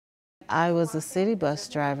I was a city bus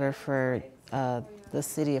driver for the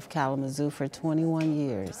city of Kalamazoo for 21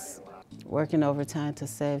 years, working overtime to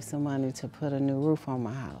save some money to put a new roof on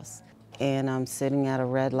my house. And I'm sitting at a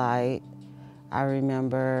red light. I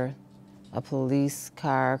remember a police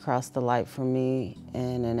car crossed the light from me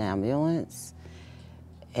and an ambulance,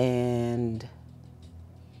 and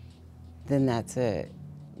then that's it.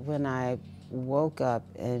 When I woke up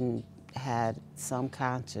and had some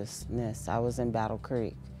consciousness, I was in Battle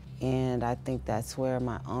Creek. And I think that's where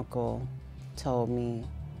my uncle told me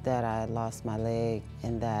that I had lost my leg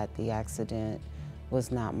and that the accident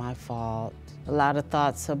was not my fault. A lot of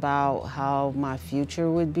thoughts about how my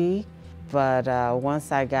future would be, but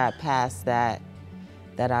once I got past that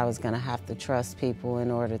I was gonna have to trust people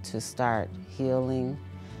in order to start healing,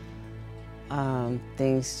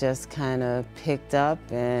 things just kind of picked up,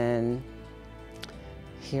 and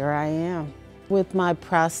here I am. With my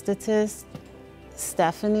prosthetist,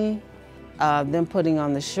 Stephanie, them putting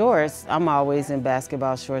on the shorts, I'm always in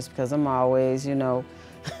basketball shorts because I'm always, you know,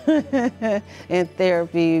 in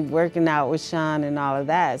therapy, working out with Shon and all of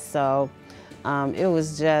that. So it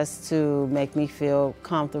was just to make me feel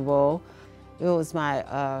comfortable. It was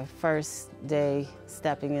my first day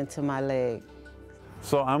stepping into my leg.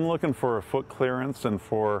 So I'm looking for a foot clearance and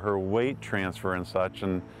for her weight transfer and such,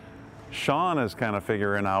 and Shon is kind of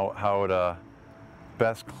figuring out how to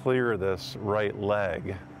best clear this right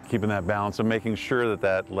leg, keeping that balance and making sure that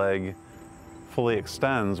that leg fully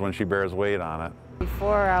extends when she bears weight on it.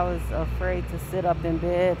 Before I was afraid to sit up in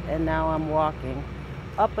bed, and now I'm walking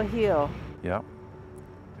up a hill. Yep,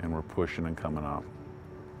 and we're pushing and coming up.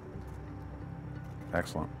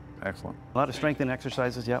 Excellent, excellent. A lot of strengthening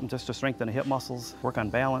exercises, yeah, just to strengthen the hip muscles, work on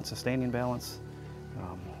balance, sustaining balance,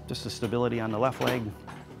 just the stability on the left leg.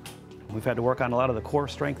 We've had to work on a lot of the core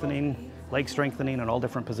strengthening, leg strengthening in all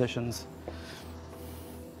different positions.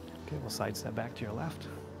 Okay, we'll sidestep back to your left.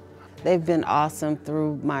 They've been awesome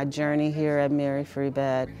through my journey here at Mary Free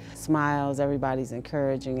Bed. Smiles, everybody's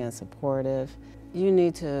encouraging and supportive. You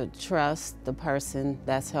need to trust the person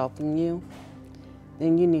that's helping you,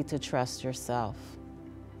 then you need to trust yourself.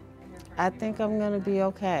 I think I'm gonna be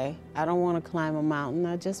okay. I don't wanna climb a mountain,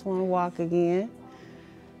 I just wanna walk again.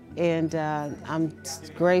 And I'm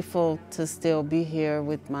grateful to still be here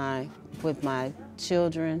with my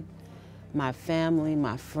children, my family,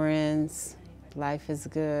 my friends. Life is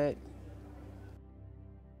good.